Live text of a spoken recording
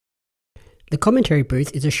The Commentary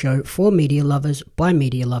Booth is a show for media lovers by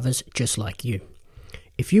media lovers just like you.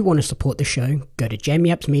 If you want to support the show, go to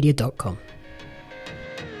jamieappsmedia.com.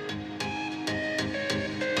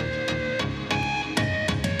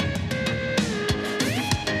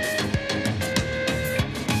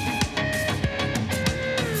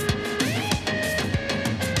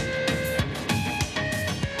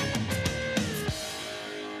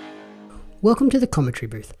 Welcome to the Commentary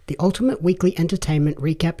Booth, the ultimate weekly entertainment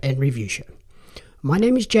recap and review show. My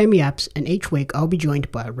name is Jamie Apps, and each week I'll be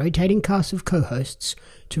joined by a rotating cast of co-hosts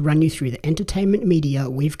to run you through the entertainment media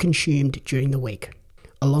we've consumed during the week.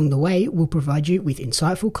 Along the way, we'll provide you with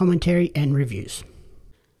insightful commentary and reviews.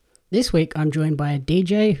 This week I'm joined by a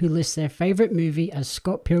DJ who lists their favourite movie as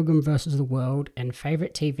Scott Pilgrim vs. the World and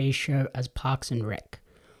favourite TV show as Parks and Rec.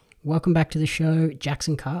 Welcome back to the show,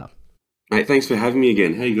 Jaxon Carr. Mate, thanks for having me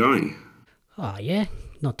again. How you going? Oh yeah,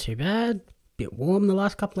 not too bad. Bit warm the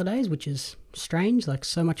last couple of days, which is strange, like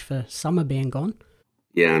so much for summer being gone.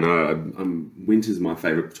 Yeah, I know. Winter's my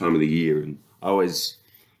favourite time of the year, and I always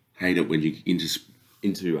hate it when you get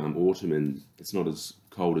into autumn and it's not as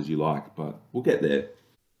cold as you like, but we'll get there.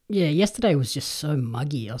 Yeah, yesterday was just so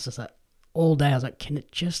muggy. I was just like, all day I was like, can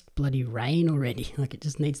it just bloody rain already? Like it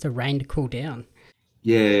just needs to rain to cool down.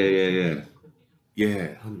 Yeah,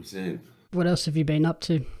 100%. What else have you been up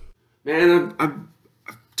to? Man, I've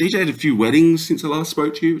DJ'd a few weddings since I last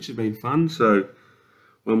spoke to you, which has been fun. So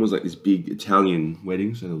one was like this big Italian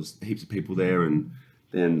wedding, so there was heaps of people there, and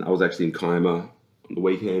then I was actually in Kaima on the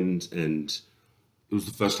weekend, and it was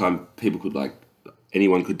the first time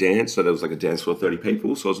anyone could dance, so there was like a dance floor of 30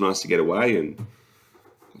 people, so it was nice to get away and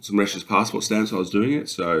got some Russia's passport stamps while I was doing it.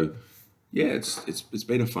 So yeah, it's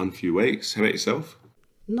been a fun few weeks. How about yourself?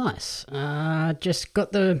 Nice. Just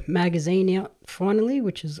got the magazine out finally,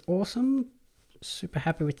 which is awesome. Super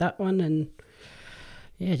happy with that one, and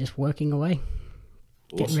yeah, just working away.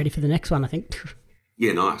 Awesome. Getting ready for the next one, I think.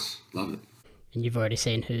 Yeah, nice. Love it. And you've already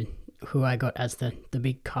seen who I got as the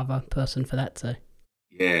big cover person for that, so.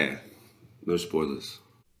 Yeah, no spoilers.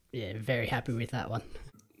 Yeah, very happy with that one.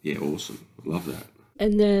 Yeah, awesome. Love that.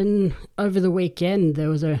 And then over the weekend, there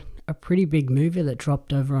was a pretty big movie that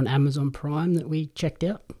dropped over on Amazon Prime that we checked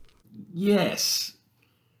out. Yes.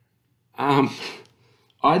 I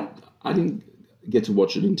didn't get to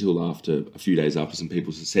watch it until after a few days after some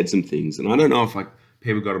people said some things, and I don't know if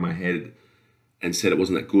people got in my head and said it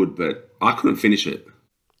wasn't that good, but I couldn't finish it.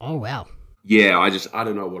 Oh wow. Yeah, I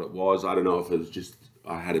don't know what it was. I don't know if it was just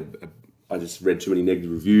I just read too many negative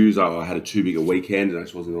reviews. I had a too big a weekend and I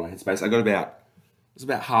just wasn't in the right headspace. It was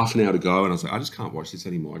about half an hour to go, and I was like, I just can't watch this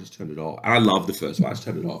anymore. I just turned it off. And I loved the first one. I just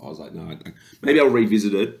turned it off. I was like, no, maybe I'll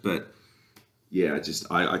revisit it, but yeah,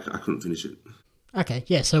 I couldn't finish it. Okay,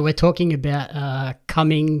 yeah, so we're talking about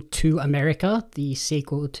Coming to America, the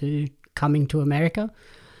sequel to Coming to America.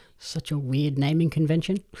 Such a weird naming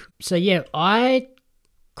convention. So yeah, I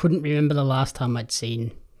couldn't remember the last time I'd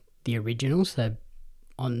seen the original. So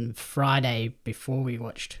on Friday, before we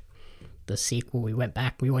watched the sequel, we went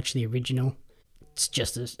back, we watched the original.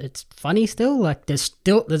 It's funny still. Like there's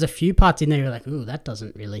a few parts in there you're like, ooh, that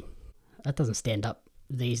doesn't stand up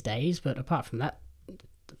these days. But apart from that,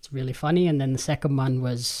 it's really funny. And then the second one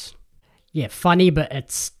was, yeah, funny, but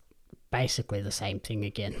it's basically the same thing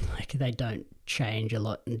again. Like they don't change a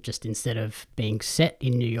lot, and just instead of being set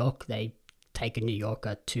in New York, they take a New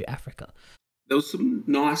Yorker to Africa. There was some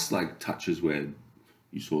nice touches where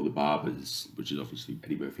you saw the barbers, which is obviously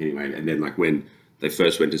Eddie Murphy anyway, and then when they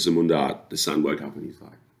first went to Zamunda, the son woke up and he's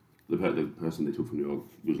like, the person they took from New York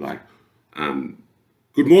was like,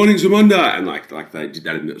 good morning, Zamunda, and they did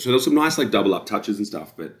that. So there was some nice double up touches and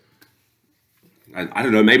stuff, but I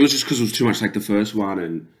don't know, maybe it was just because it was too much like the first one.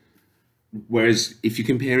 And whereas if you're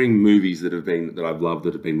comparing movies that I've loved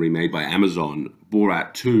that have been remade by Amazon,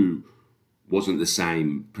 Borat 2 wasn't the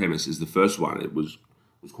same premise as the first one. It was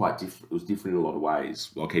quite different. It was different in a lot of ways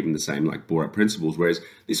while keeping the same Borat principles. Whereas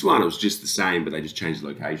this one, it was just the same, but they just changed the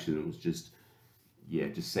location. It was just,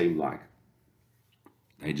 it just seemed like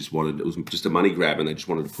it was just a money grab, and they just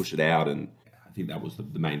wanted to push it out. And I think that was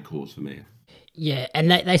the main cause for me. Yeah,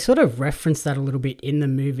 and they sort of referenced that a little bit in the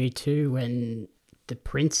movie too, when the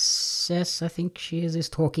princess, I think she is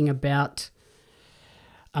talking about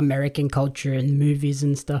American culture and movies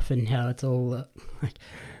and stuff, and how it's all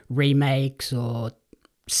remakes or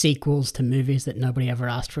sequels to movies that nobody ever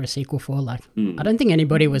asked for a sequel for. I don't think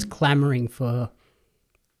anybody was clamoring for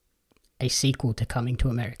a sequel to Coming to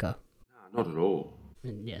America. No, not at all.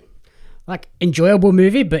 And yeah, enjoyable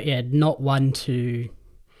movie, but yeah, not one to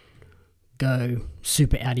go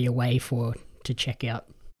super out of your way to check out.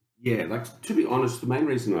 Yeah, to be honest, the main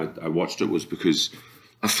reason I watched it was because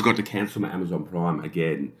I forgot to cancel my Amazon Prime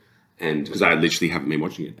again, and because I literally haven't been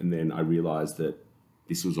watching it, and then I realised that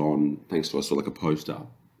this was on. Thanks to I saw like a poster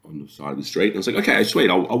on the side of the street, and I was like, okay, sweet,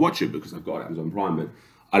 I'll watch it because I've got Amazon Prime. But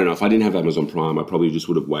I don't know if I didn't have Amazon Prime, I probably just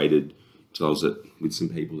would have waited till I was with some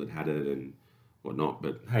people that had it and whatnot.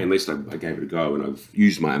 But hey, at least I gave it a go, and I've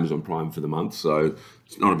used my Amazon Prime for the month, so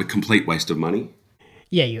it's not a complete waste of money.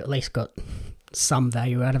 Yeah, you at least got some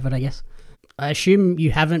value out of it, I guess. I assume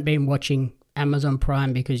you haven't been watching Amazon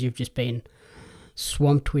Prime because you've just been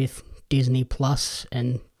swamped with Disney Plus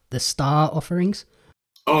and the Star offerings.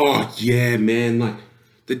 Oh yeah, man! Like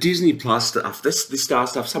the Disney Plus stuff, this Star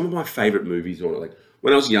stuff. Some of my favorite movies on it. Like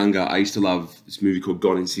when I was younger, I used to love this movie called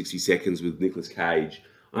Gone in 60 Seconds with Nicolas Cage.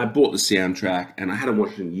 I bought the soundtrack and I hadn't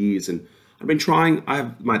watched it in years. And I've been trying. I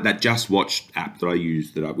have that Just Watch app that I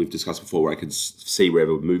use that we've discussed before, where I can see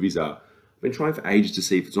wherever movies are. I've been trying for ages to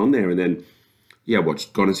see if it's on there, and then I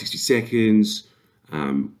watched Gone in 60 Seconds.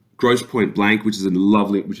 Grosse Point Blank, which is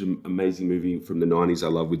an amazing movie from the 90s I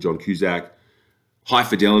love with John Cusack. High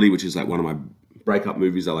Fidelity, which is like one of my breakup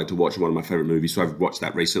movies I like to watch, and one of my favorite movies. So I've watched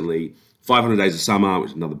that recently. 500 Days of Summer,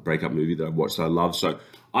 which is another breakup movie that I've watched that I love. So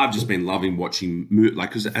I've just been loving watching,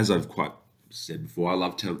 because as I've quite said before, I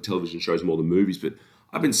love television shows more than movies, but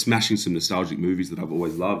I've been smashing some nostalgic movies that I've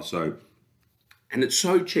always loved. So, and it's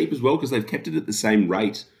so cheap as well because they've kept it at the same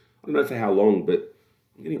rate. I don't know for how long, but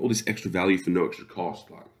I'm getting all this extra value for no extra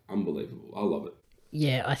cost. Like, unbelievable. I love it.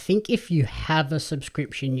 Yeah, I think if you have a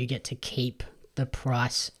subscription, you get to keep the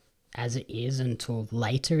price as it is until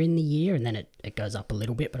later in the year, and then it goes up a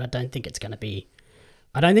little bit, but I don't think it's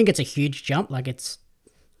a huge jump. Like, it's,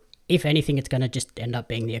 if anything, it's going to just end up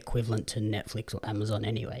being the equivalent to Netflix or Amazon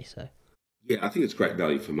anyway. So yeah, I think it's great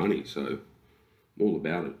value for money, so I'm all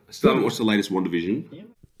about it. I still haven't watched the latest WandaVision. Yeah.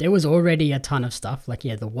 There was already a ton of stuff, like,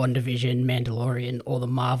 the WandaVision, Mandalorian, all the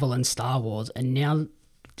Marvel and Star Wars, and now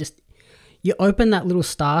just, you open that little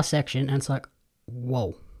star section and it's like,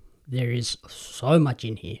 whoa, there is so much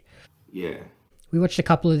in here. Yeah. We watched a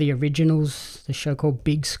couple of the originals, the show called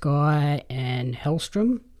Big Sky and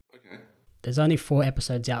Hellstrom. Okay. There's only 4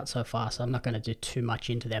 episodes out so far, so I'm not going to do too much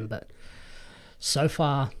into them, but so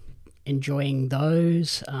far enjoying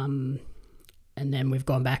those. And then we've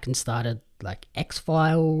gone back and started like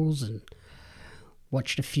X-Files and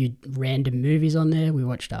watched a few random movies on there. We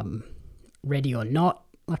watched Ready or Not.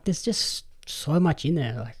 Like, there's just so much in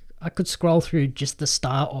there. Like, I could scroll through just the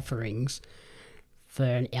Star offerings for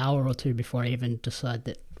an hour or two before I even decide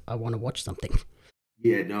that I want to watch something.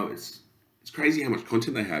 Yeah, no, it's crazy how much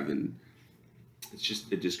content they have, and it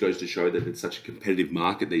just goes to show that it's such a competitive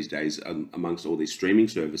market these days amongst all these streaming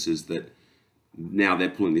services that now they're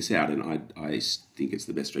pulling this out, and I think it's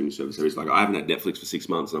the best streaming service there is. Like, I haven't had Netflix for 6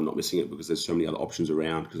 months, and I'm not missing it because there's so many other options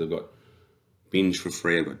around. Because I've got Binge for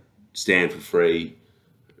free, I've got Stan for free.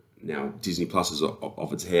 Now Disney Plus is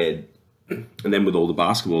off its head, and then with all the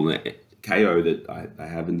basketball and the KO that I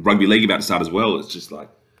have, and rugby league about to start as well, it's just like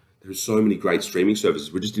there's so many great streaming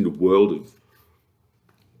services. We're just in a world of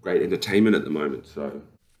great entertainment at the moment. So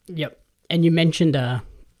yep. And you mentioned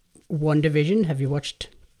WandaVision. Have you watched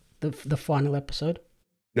the final episode?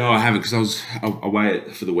 No, I haven't, because I was away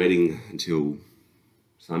for the wedding until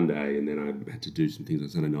Sunday, and then I had to do some things on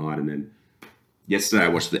Sunday night, and then yesterday I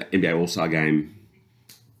watched the NBA All-Star game,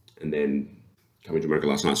 and then coming to America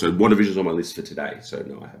last night. So WandaVision's on my list for today. So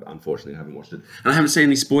no, unfortunately I haven't watched it. And I haven't seen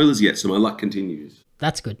any spoilers yet, so my luck continues.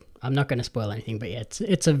 That's good. I'm not going to spoil anything, but yeah,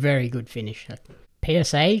 it's a very good finish.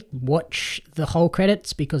 PSA, watch the whole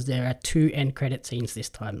credits because there are 2 end credit scenes this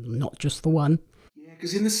time, not just the one. Yeah,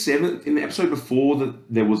 because in the episode before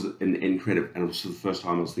there was an end credit, and it was the first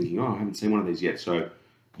time I was thinking, I haven't seen one of these yet. So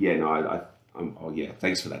yeah, no,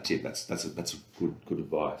 thanks for that tip. That's a good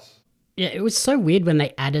advice. Yeah, it was so weird when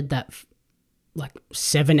they added that, like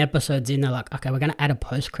 7 episodes in, they're like, okay, we're going to add a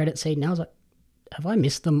post-credit scene. And I was like, have I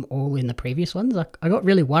missed them all in the previous ones? Like, I got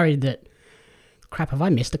really worried that, crap, have I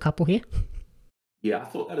missed a couple here? Yeah, I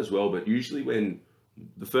thought that as well, but usually when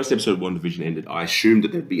the first episode of WandaVision ended, I assumed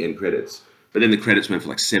that there'd be end credits, but then the credits went for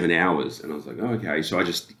like 7 hours, and I was like, oh, okay, so I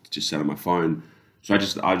just sat on my phone. So I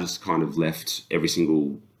just kind of left every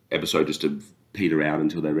single episode just to peter out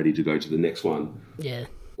until they're ready to go to the next one. Yeah.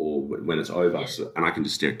 Or when it's over, yeah. So, and I can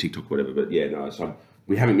just stare at TikTok or whatever. But yeah, no, so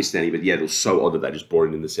we haven't missed any. But yeah, it was so odd that they just brought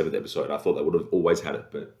it in the 7th episode. I thought they would have always had it,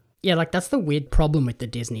 but yeah, like that's the weird problem with the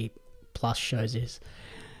Disney Plus shows is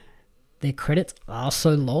their credits are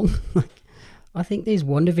so long. Like, I think these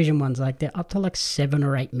WandaVision ones, like they're up to like 7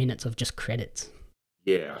 or 8 minutes of just credits.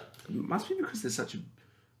 Yeah, it must be because they're such a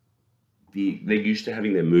big. They're used to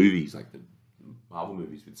having their movies, like the Marvel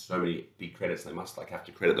movies, with so many big credits. They must like have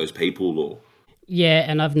to credit those people or. Yeah,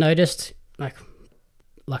 and I've noticed, like,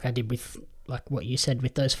 like I did with like what you said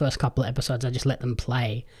with those first couple of episodes. I just let them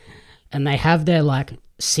play, and they have their like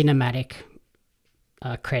cinematic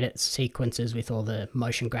credits sequences with all the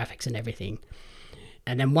motion graphics and everything.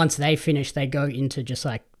 And then once they finish, they go into just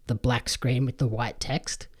like the black screen with the white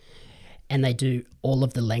text, and they do all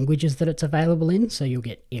of the languages that it's available in. So you'll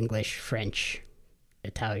get English, French,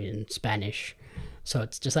 Italian, Spanish. So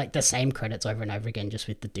it's just like the same credits over and over again, just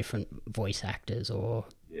with the different voice actors or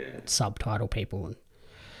subtitle people. And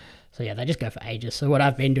so yeah, they just go for ages. So what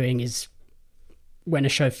I've been doing is when a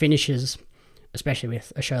show finishes, especially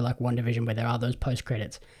with a show like WandaVision where there are those post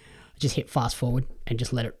credits, I just hit fast forward and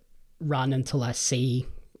just let it run until I see,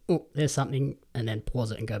 oh, there's something, and then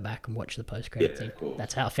pause it and go back and watch the post credit thing. Cool.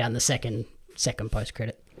 That's how I found the second post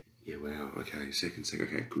credit. Yeah, wow. Okay, second.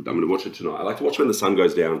 Okay, cool. I'm going to watch it tonight. I like to watch when the sun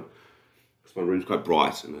goes down because my room's quite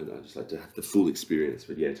bright, and I just like to have the full experience.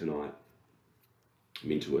 But yeah, tonight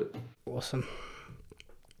I'm into it. Awesome.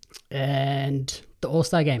 And the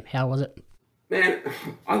All-Star game, how was it? Man,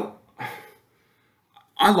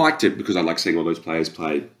 I liked it because I like seeing all those players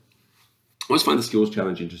play. I always find the skills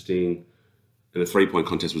challenge interesting, and the 3-point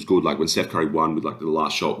contest was good. Like when Steph Curry won with like the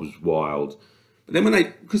last shot was wild. But then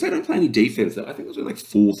because they don't play any defense, I think there was only like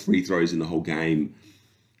 4 free throws in the whole game.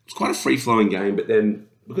 It was quite a free-flowing game, but then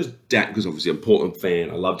because obviously I'm a Portland fan,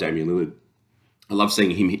 I love Damian Lillard. I love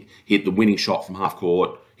seeing him hit the winning shot from half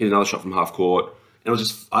court, hit another shot from half court. And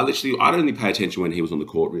I'd only pay attention when he was on the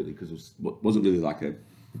court, really, because it wasn't really like a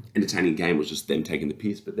entertaining game. It was just them taking the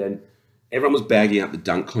piss. But then everyone was bagging out the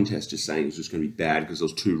dunk contest, just saying it was just going to be bad because there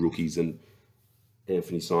was 2 rookies and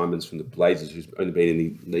Anthony Simons from the Blazers, who's only been in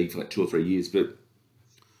the league for like 2 or 3 years. But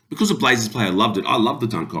because a Blazers player loved it, I loved the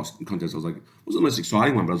dunk contest. I was like, it wasn't the most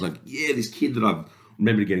exciting one, but I was like, yeah, this kid that I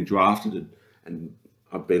remember getting drafted and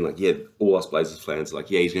I've been like, yeah, all us Blazers fans are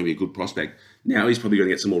like, yeah, he's going to be a good prospect. Now he's probably going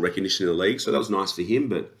to get some more recognition in the league, so that was nice for him,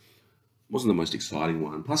 but it wasn't the most exciting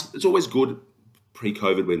one. Plus, it's always good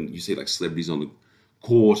pre-COVID when you see like celebrities on the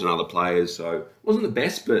court and other players, so it wasn't the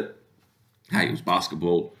best, but hey, it was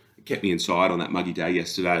basketball. It kept me inside on that muggy day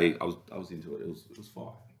yesterday. I was into it. It was fine.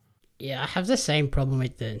 Yeah, I have the same problem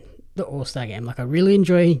with the All-Star game. Like, I really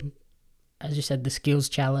enjoy, as you said, the skills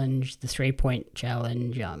challenge, the 3-point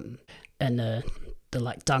challenge, and the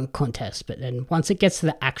like dunk contest. But then once it gets to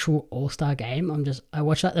the actual All-Star game, I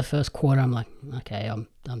watch like the first quarter. I'm like, okay,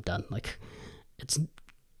 I'm done. Like, it's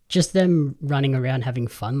just them running around having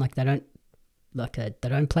fun. Like, they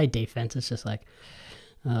don't play defense. It's just like,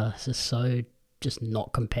 it's just so just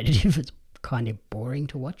not competitive. It's kind of boring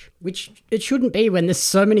to watch, which it shouldn't be when there's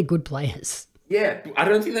so many good players. Yeah, I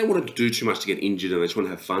don't think they want to do too much to get injured and they just want to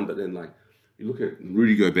have fun. But then, like, you look at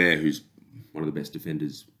Rudy Gobert, who's one of the best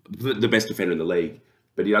defenders, the best defender in the league,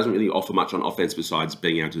 but he doesn't really offer much on offense besides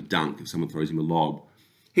being able to dunk if someone throws him a lob.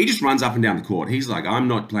 He just runs up and down the court. He's like, I'm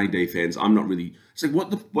not playing defense. I'm not really... It's like,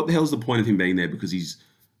 what the hell's the point of him being there? Because he's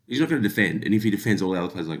not going to defend. And if he defends, all the other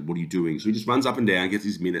players are like, what are you doing? So he just runs up and down, gets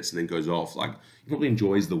his minutes, and then goes off. Like, he probably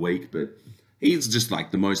enjoys the week, but he's just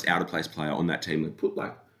like the most out-of-place player on that team. Like,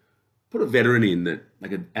 put a veteran in that,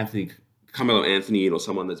 like Carmelo Anthony in, or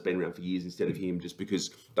someone that's been around for years instead of him, just because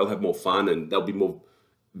they'll have more fun and they'll be more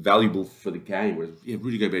valuable for the game. Whereas, yeah,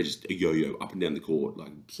 Rudy Gobert just a yo-yo up and down the court.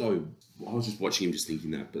 Like, so I was just watching him, just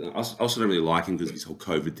thinking that. But I also don't really like him because of this whole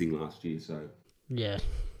COVID thing last year. So yeah,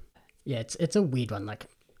 it's a weird one. Like,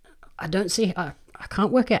 I don't see. I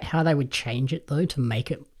can't work out how they would change it though to make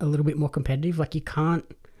it a little bit more competitive. Like, you can't.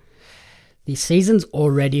 The season's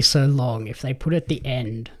already so long. If they put it at the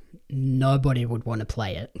end, nobody would want to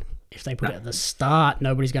play it. If they put it at the start,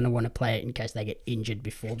 nobody's going to want to play it in case they get injured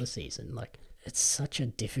before the season. Like, it's such a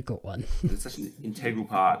difficult one. It's such an integral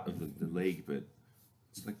part of the league, but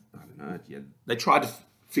it's like, I don't know. Yeah, they tried to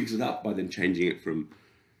fix it up by then changing it from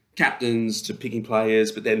captains to picking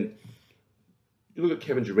players, but then you look at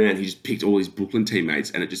Kevin Durant, he just picked all his Brooklyn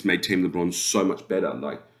teammates, and it just made Team LeBron so much better.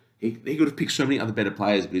 Like, he could have picked so many other better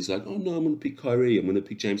players, but he's like, oh no, I'm going to pick Kyrie, I'm going to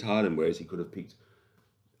pick James Harden, whereas he could have picked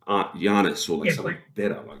Giannis or like someone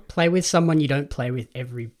better. Like, play with someone you don't play with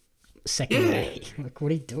every second day. Like,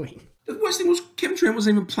 what are you doing? The worst thing was Kevin Durant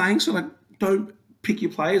wasn't even playing, so like, don't pick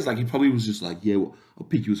your players. Like, he probably was just like, yeah, well, I'll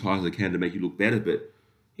pick you as high as I can to make you look better, but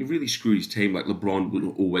he really screwed his team. Like, LeBron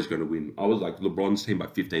was always going to win. I was like, LeBron's team by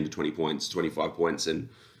 15 to 20 points, 25 points, and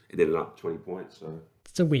it ended up 20 points. So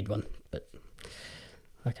it's a weird one, but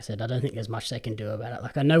like I said, I don't think there's much they can do about it.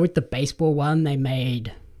 Like, I know with the baseball one, they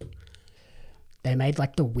made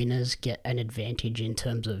like the winners get an advantage in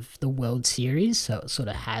terms of the World Series, so it sort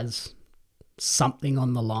of has something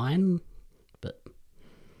on the line, but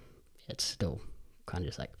it's still kind of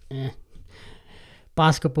just like, eh.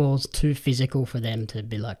 basketball's too physical for them to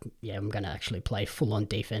be like, yeah, I'm going to actually play full-on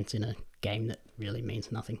defense in a game that really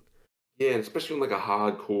means nothing. Yeah, and especially on like a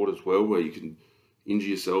hard court as well, where you can injure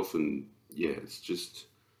yourself, and yeah, it's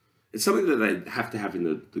something that they have to have in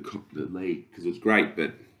the league because it's great,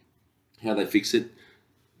 but how they fix it,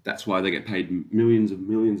 that's why they get paid millions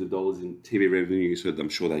of dollars in TV revenue, so I'm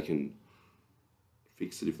sure they can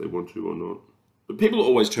fix it if they want to or not. But people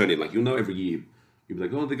always turn in, like, you'll know every year, you'll be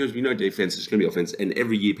like, oh, there goes, defense, it's going to be offense, and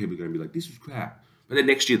every year people are going to be like, this was crap. But then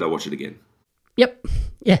next year they'll watch it again. Yep.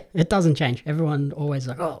 Yeah, it doesn't change. Everyone always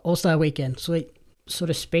like, oh, All-Star Weekend, sweet. Sort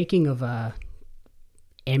of speaking of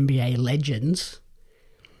NBA legends,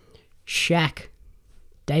 Shaq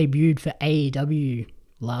debuted for AEW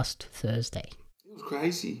last Thursday. It was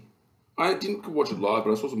crazy. I didn't watch it live,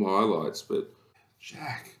 but I saw some highlights. But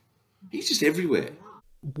Shaq, he's just everywhere.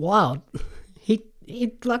 Wild.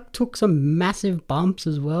 He like took some massive bumps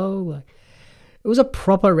as well. Like, it was a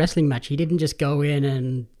proper wrestling match. He didn't just go in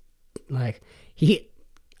and like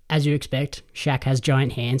as you expect, Shaq has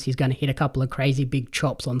giant hands. He's going to hit a couple of crazy big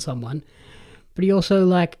chops on someone. But he also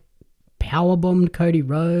like powerbombed Cody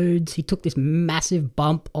Rhodes. He took this massive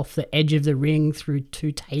bump off the edge of the ring through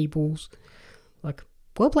 2 tables. Like,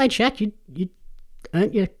 well played, Shaq. You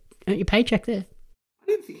earned your paycheck there. I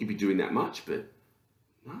didn't think he'd be doing that much, but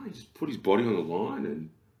no, he just put his body on the line and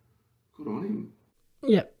good on him.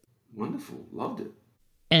 Yep. Wonderful. Loved it.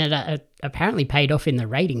 And it apparently paid off in the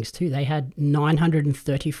ratings too. They had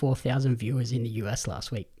 934,000 viewers in the US last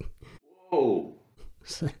week. Whoa.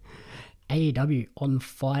 So, AEW on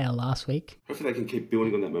fire last week. Hopefully they can keep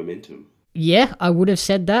building on that momentum. Yeah, I would have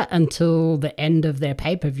said that until the end of their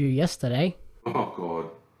pay-per-view yesterday. Oh, God.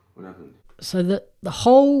 What happened? So the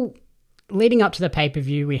whole... Leading up to the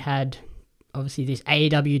pay-per-view, we had, obviously, this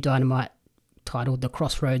AEW Dynamite titled The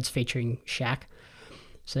Crossroads featuring Shaq.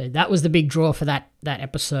 So that was the big draw for that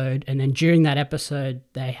episode. And then during that episode,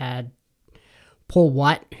 they had Paul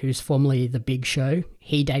White, who's formerly The Big Show.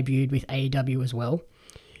 He debuted with AEW as well.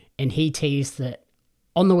 And he teased that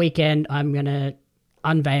on the weekend, I'm going to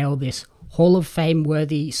unveil this Hall of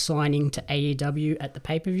Fame-worthy signing to AEW at the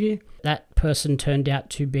pay-per-view. That person turned out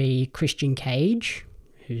to be Christian Cage,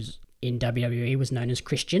 who's in WWE was known as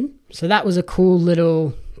Christian. So that was a cool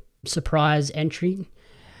little surprise entry.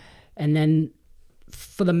 And then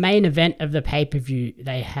for the main event of the pay-per-view,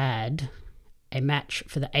 they had a match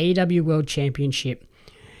for the AEW World Championship,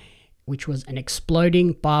 which was an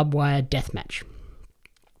exploding barbed wire death match.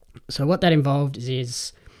 So what that involved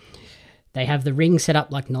is they have the ring set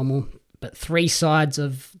up like normal, but 3 sides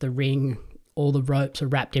of the ring, all the ropes are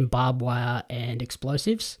wrapped in barbed wire and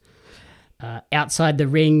explosives. Outside the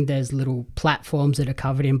ring, there's little platforms that are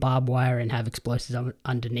covered in barbed wire and have explosives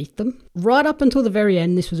underneath them. Right up until the very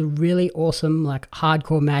end, this was a really awesome, like,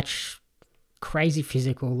 hardcore match, crazy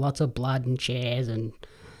physical, lots of blood and chairs and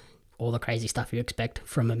all the crazy stuff you expect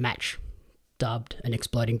from a match dubbed an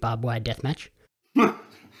exploding barbed wire death match.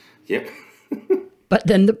 Yep. But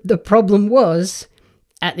then the problem was,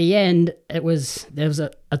 at the end, there was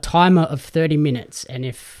a timer of 30 minutes, and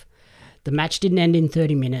if the match didn't end in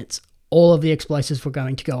 30 minutes, all of the explosives were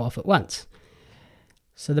going to go off at once.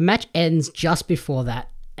 So the match ends just before that,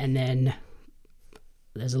 and then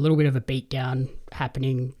there's a little bit of a beatdown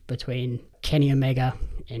happening between Kenny Omega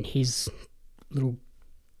and his little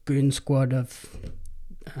goon squad of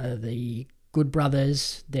the Good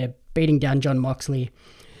Brothers. They're beating down John Moxley,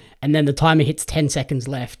 and then the timer hits 10 seconds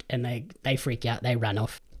left, and they freak out, they run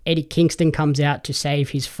off. Eddie Kingston comes out to save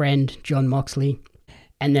his friend John Moxley,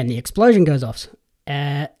 and then the explosion goes off.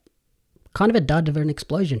 Kind of a dud of an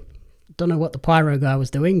explosion. Don't know what the pyro guy was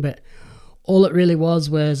doing, but all it really was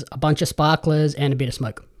a bunch of sparklers and a bit of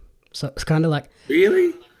smoke. So it's kind of like...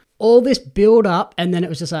 Really? All this build up, and then it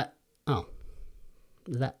was just like, oh,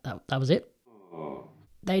 that was it? Oh.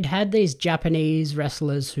 They'd had these Japanese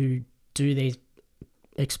wrestlers who do these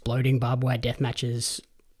exploding barbed wire death matches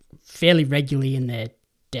fairly regularly in their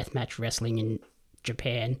deathmatch wrestling in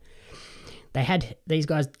Japan. They had these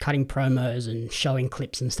guys cutting promos and showing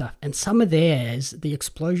clips and stuff. And some of theirs, the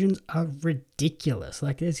explosions are ridiculous.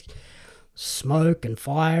 Like, there's smoke and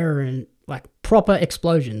fire and, like, proper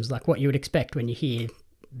explosions, like what you would expect when you hear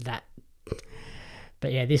that.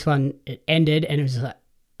 But yeah, this one, it ended and it was like,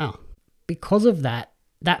 oh. Because of that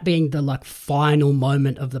being the, like, final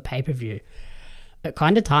moment of the pay-per-view, it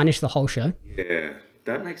kind of tarnished the whole show. Yeah,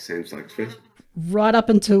 that makes sense. Like, right up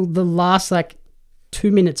until the last, like,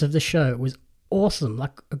 2 minutes of the show, it was awesome,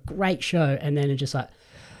 like a great show, and then it just like,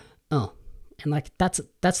 oh, and like that's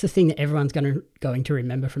the thing that everyone's going to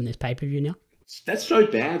remember from this pay-per-view now. That's so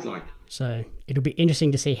bad, like. So it'll be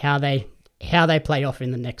interesting to see how they play off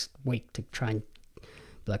in the next week to try and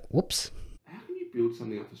Like, whoops. How can you build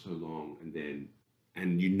something up for so long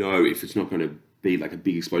and you know if it's not going to be like a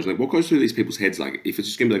big explosion? Like, what goes through these people's heads? Like, if it's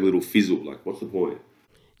just going to be like a little fizzle, like, what's the point?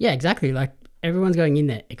 Yeah, exactly. Like, everyone's going in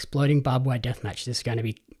there, exploding barbed wire deathmatch. This is going to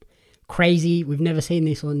be crazy. We've never seen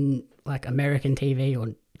this on, like, American TV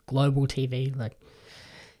or global TV. Like,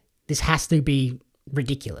 this has to be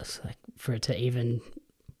ridiculous, like, for it to even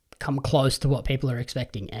come close to what people are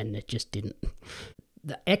expecting, and it just didn't.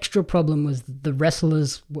 The extra problem was the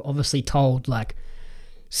wrestlers were obviously told, like,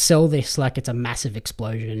 sell this like it's a massive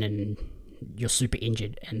explosion and you're super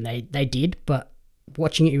injured, and they did, but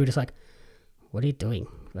watching it, you were just like, what are you doing?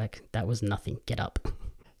 Like, that was nothing. Get up.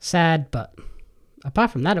 Sad, but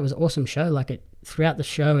apart from that, it was an awesome show. Like, it throughout the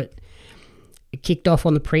show, it kicked off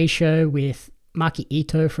on the pre-show with Maki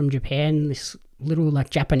Ito from Japan, this little,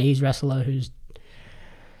 like, Japanese wrestler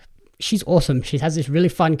she's awesome. She has this really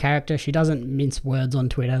fun character. She doesn't mince words on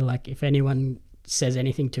Twitter. Like, if anyone says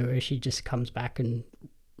anything to her, she just comes back and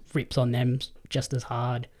rips on them just as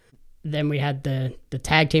hard. Then we had the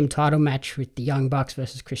tag team title match with the Young Bucks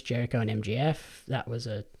versus Chris Jericho and MGF. That was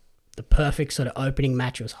the perfect sort of opening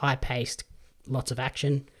match. It was high-paced, lots of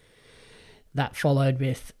action. That followed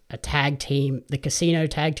with a tag team, the Casino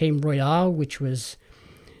Tag Team Royale, which was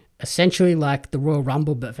essentially like the Royal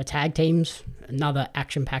Rumble, but for tag teams. Another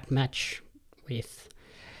action-packed match with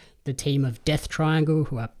the team of Death Triangle,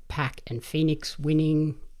 who are Pac and Phoenix,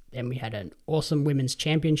 winning. Then we had an awesome women's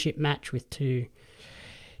championship match with two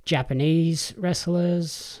Japanese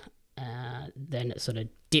wrestlers. Then it sort of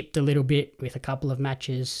dipped a little bit with a couple of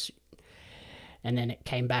matches. And then it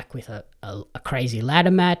came back with a crazy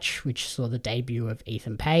ladder match, which saw the debut of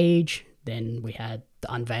Ethan Page. Then we had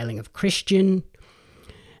the unveiling of Christian.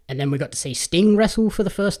 And then we got to see Sting wrestle for the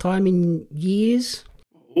first time in years.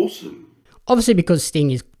 Awesome. Obviously, because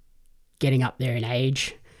Sting is getting up there in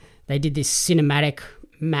age, they did this cinematic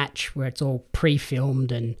match where it's all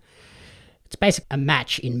pre-filmed and it's basically a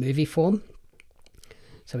match in movie form.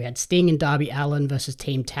 So we had Sting and Darby Allin versus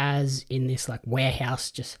Team Taz in this, like,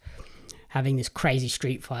 warehouse, just having this crazy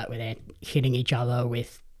street fight where they're hitting each other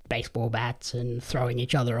with baseball bats and throwing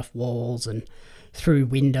each other off walls and through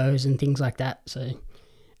windows and things like that. So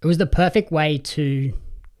it was the perfect way to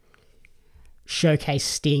showcase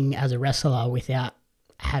Sting as a wrestler without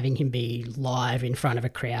having him be live in front of a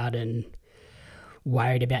crowd and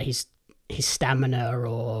worried about his stamina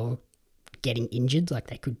or getting injured. Like,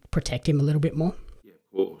 they could protect him a little bit more. Yeah,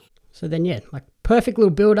 of course. So then, yeah, like, perfect little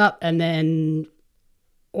build-up, and then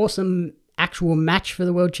awesome actual match for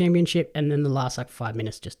the World Championship, and then the last, like, 5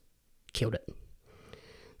 minutes just killed it.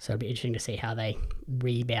 So it'll be interesting to see how they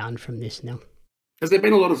rebound from this now. Has there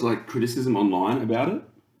been a lot of, like, criticism online about it?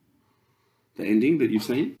 The ending that you've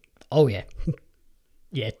seen? Oh, yeah.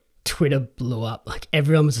 Yeah, Twitter blew up. Like,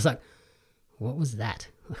 everyone was just like, what was that?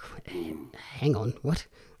 Like, hang on, what?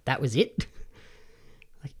 That was it?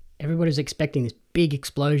 Like, everybody was expecting this big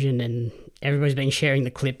explosion, and everybody's been sharing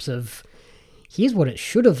the clips of, here's what it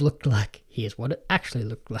should have looked like, here's what it actually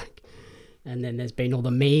looked like. And then there's been all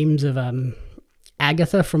the memes of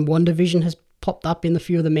Agatha from WandaVision has popped up in a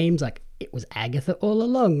few of the memes, like, it was Agatha all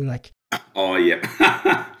along. Like, oh,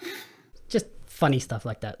 yeah. just funny stuff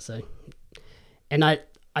like that. So, and I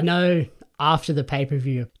know after the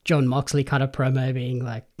pay-per-view, John Moxley kind of promo being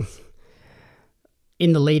like,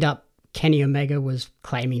 in the lead up, Kenny Omega was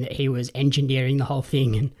claiming that he was engineering the whole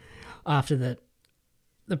thing, and after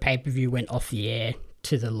the pay-per-view went off the air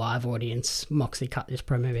to the live audience, Moxley cut this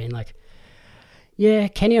promo being like, yeah,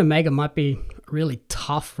 Kenny Omega might be a really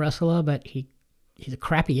tough wrestler, but he's a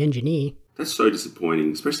crappy engineer. That's so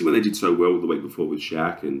disappointing, especially when they did so well the week before with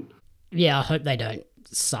Shaq. And yeah, I hope they don't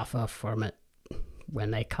suffer from it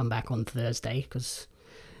when they come back on Thursday, because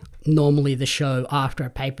normally the show after a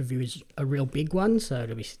pay-per-view is a real big one, so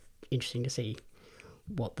it'll be interesting to see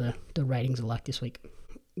what the ratings are like this week.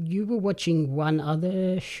 You were watching one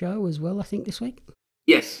other show as well, I think, this week?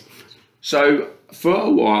 Yes. So for a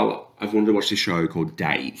while, I've wanted to watch this show called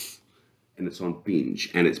Dave, and it's on Binge,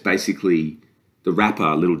 and it's basically the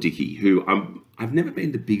rapper Lil Dicky, who I've never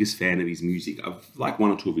been the biggest fan of his music. I've liked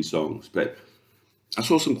one or two of his songs, but I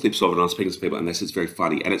saw some clips of it and I was speaking to some people, and they said it's very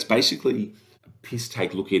funny, and it's basically a piss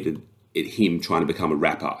take look at him trying to become a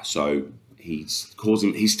rapper. So he's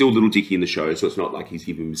still Lil Dicky in the show, so it's not like he's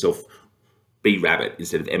giving himself B Rabbit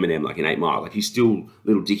instead of Eminem like in 8 Mile. Like, he's still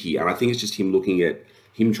Lil Dicky, and I think it's just him looking at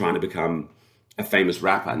him trying to become a famous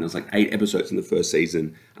rapper, and there's like 8 episodes in the first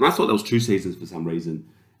season, and I thought there was 2 seasons for some reason.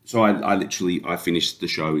 So I finished the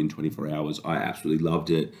show in 24 hours. I absolutely loved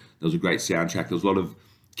it. There was a great soundtrack. There was a lot of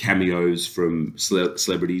cameos from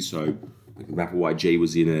celebrities. So like rapper YG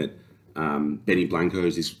was in it. Benny Blanco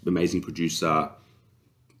is this amazing producer.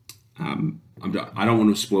 I don't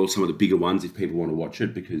want to spoil some of the bigger ones if people want to watch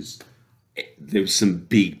it, because there's some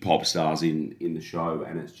big pop stars in the show,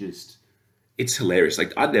 and it's hilarious.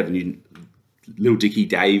 Like, I never knew Little Dicky,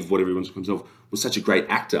 Dave, whatever he wants to call himself, was such a great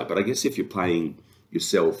actor. But I guess if you're playing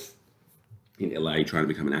yourself in LA trying to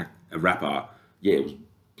become a rapper, yeah, it was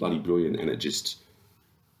bloody brilliant, and it just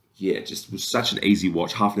was such an easy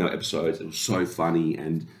watch, half-an-hour episodes. It was so funny,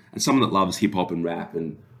 and someone that loves hip hop and rap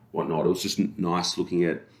and whatnot, it was just nice looking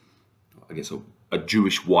at, I guess, a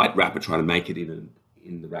Jewish white rapper trying to make it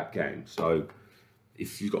in the rap game. So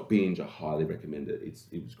if you've got Binge, I highly recommend it.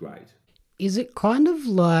 It was great. Is it kind of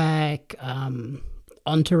like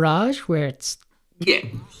Entourage, where it's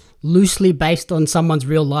loosely based on someone's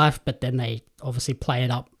real life, but then they obviously play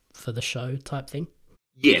it up for the show type thing?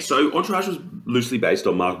 Yeah, so Entourage was loosely based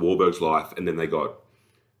on Mark Wahlberg's life, and then they got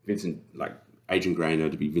Adrian Grenier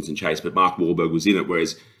to be Vincent Chase, but Mark Wahlberg was in it,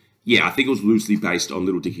 whereas, yeah, I think it was loosely based on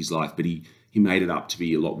Little Dicky's life, but he made it up to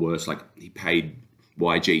be a lot worse. Like, he paid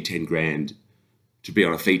YG 10 grand to be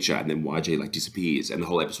on a feature, and then YG disappears, and the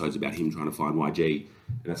whole episode's about him trying to find YG,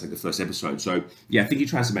 and that's the first episode. So yeah, I think he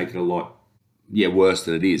tries to make it a lot worse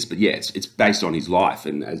than it is, but yeah, it's based on his life,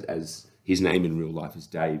 and as his name in real life is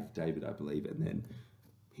David, I believe, and then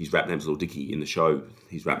his rap name's Little Dicky. In the show,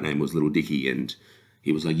 his rap name was Little Dicky, and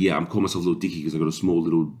he was like, yeah, I'm calling myself Little Dicky because I got a small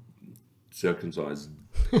little circumcised.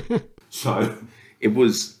 So it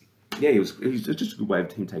was just a good way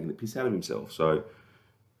of him taking the piss out of himself. So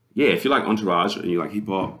yeah, if you like Entourage and you like hip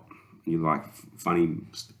hop, and you like funny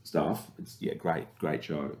stuff, it's great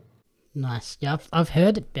show. Nice. Yeah, I've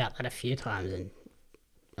heard about that a few times, and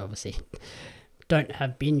obviously don't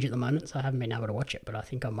have Binge at the moment, so I haven't been able to watch it, but I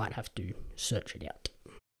think I might have to search it out.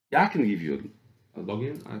 Yeah, I can give you a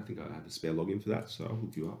login. I think I have a spare login for that, so I'll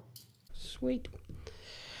hook you up. Sweet.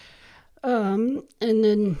 And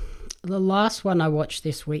then the last one I watched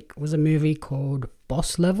this week was a movie called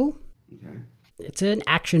Boss Level. Okay. It's an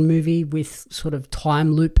action movie with sort of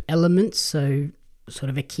time loop elements, so sort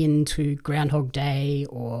of akin to Groundhog Day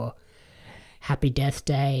or Happy Death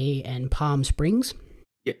Day and Palm Springs.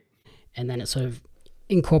 Yeah. And then it sort of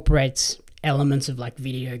incorporates elements of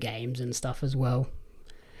video games and stuff as well.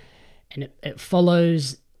 And it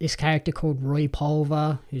follows this character called Roy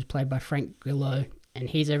Pulver, who's played by Frank Grillo, and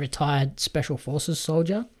he's a retired Special Forces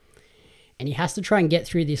soldier. And he has to try and get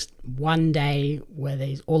through this one day where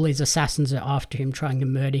all these assassins are after him, trying to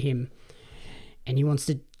murder him. And he wants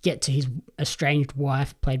to get to his estranged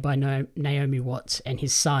wife, played by Naomi Watts, and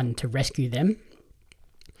his son to rescue them.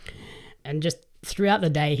 And just throughout the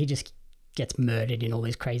day, he just gets murdered in all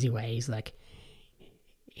these crazy ways.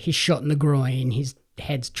 He's shot in the groin, his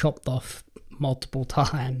head's chopped off multiple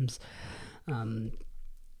times.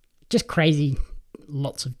 Just crazy,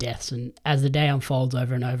 lots of deaths. And as the day unfolds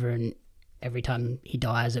over and over, and every time he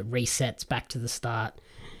dies, it resets back to the start.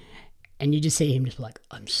 And you just see him just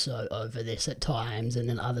I'm so over this at times. And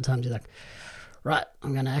then other times he's like, right,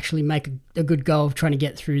 I'm going to actually make a good go of trying to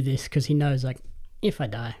get through this, because he knows, if I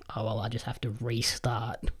die, I just have to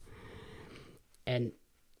restart. And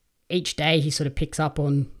each day he sort of picks up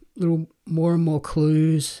on little more and more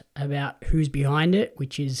clues about who's behind it,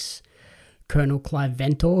 which is Colonel Clive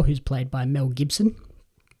Ventor, who's played by Mel Gibson.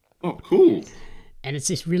 Oh, cool. And it's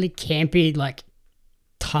this really campy,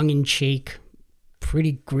 tongue-in-cheek,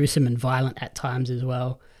 pretty gruesome and violent at times as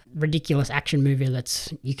well. Ridiculous action movie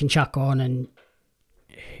you can chuck on, and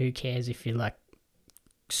who cares if you're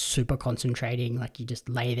super concentrating, you just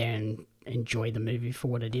lay there and enjoy the movie for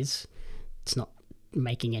what it is. It's not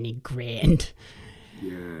making any grand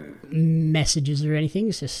messages or anything.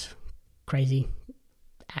 It's just crazy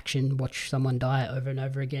action. Watch someone die over and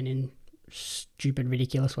over again in stupid,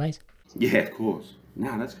 ridiculous ways. Yeah, of course.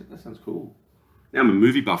 No, that sounds cool. Now I'm a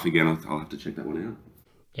movie buff again. I'll have to check that one out.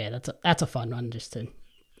 Yeah, that's a fun one.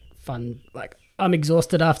 I'm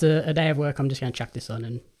exhausted after a day of work. I'm just going to chuck this on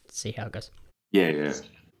and see how it goes. Yeah.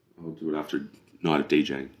 I'll do it after a night of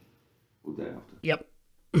DJing. Or day after. Yep.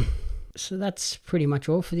 So that's pretty much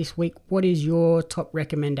all for this week. What is your top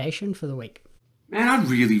recommendation for the week? Man, I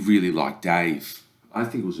really, really like Dave. I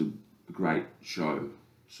think it was a great show.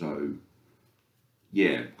 So,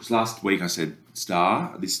 yeah, because last week I said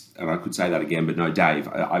Star, and I could say that again, but no, Dave.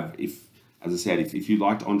 As I said, if you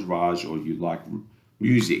liked Entourage or you like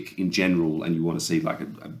music in general, and you want to see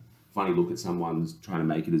a funny look at someone's trying to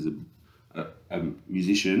make it as a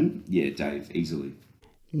musician, yeah, Dave, easily.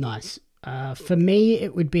 Nice. For me,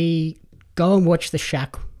 it would be go and watch the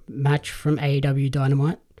Shaq match from AEW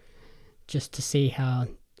Dynamite, just to see how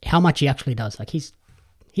much he actually does.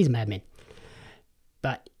 He's a madman.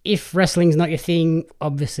 But if wrestling's not your thing,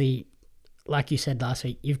 obviously, like you said last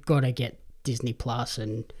week, you've got to get Disney Plus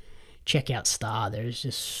and check out Star. There's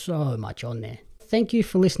just so much on there. Thank you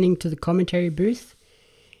for listening to the commentary booth.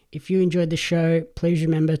 If you enjoyed the show, please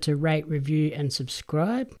remember to rate, review, and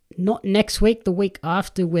subscribe. Not next week, the week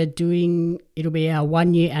after, it'll be our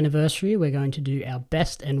 1 year anniversary. We're going to do our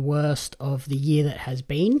best and worst of the year that has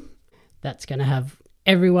been. That's going to have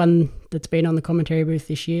everyone that's been on the commentary booth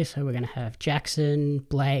this year. So we're going to have Jackson,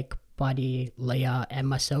 Blake, Buddy, Leah, and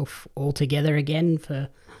myself all together again for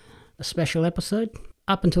a special episode.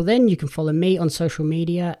 Up until then, you can follow me on social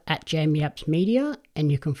media at JamieAppsMedia,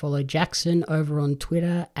 and you can follow Jackson over on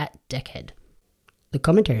Twitter at Deckhead. The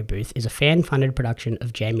Commentary Booth is a fan-funded production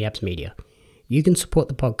of Jamie Apps Media. You can support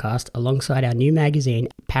the podcast alongside our new magazine,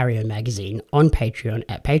 Pario Magazine, on Patreon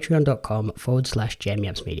at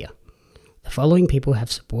patreon.com/JamieAppsMedia. The following people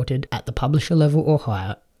have supported at the publisher level or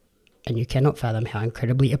higher, and you cannot fathom how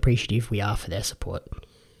incredibly appreciative we are for their support.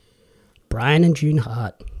 Brian and June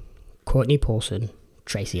Hart, Courtney Paulson,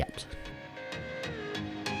 Tracy Apps.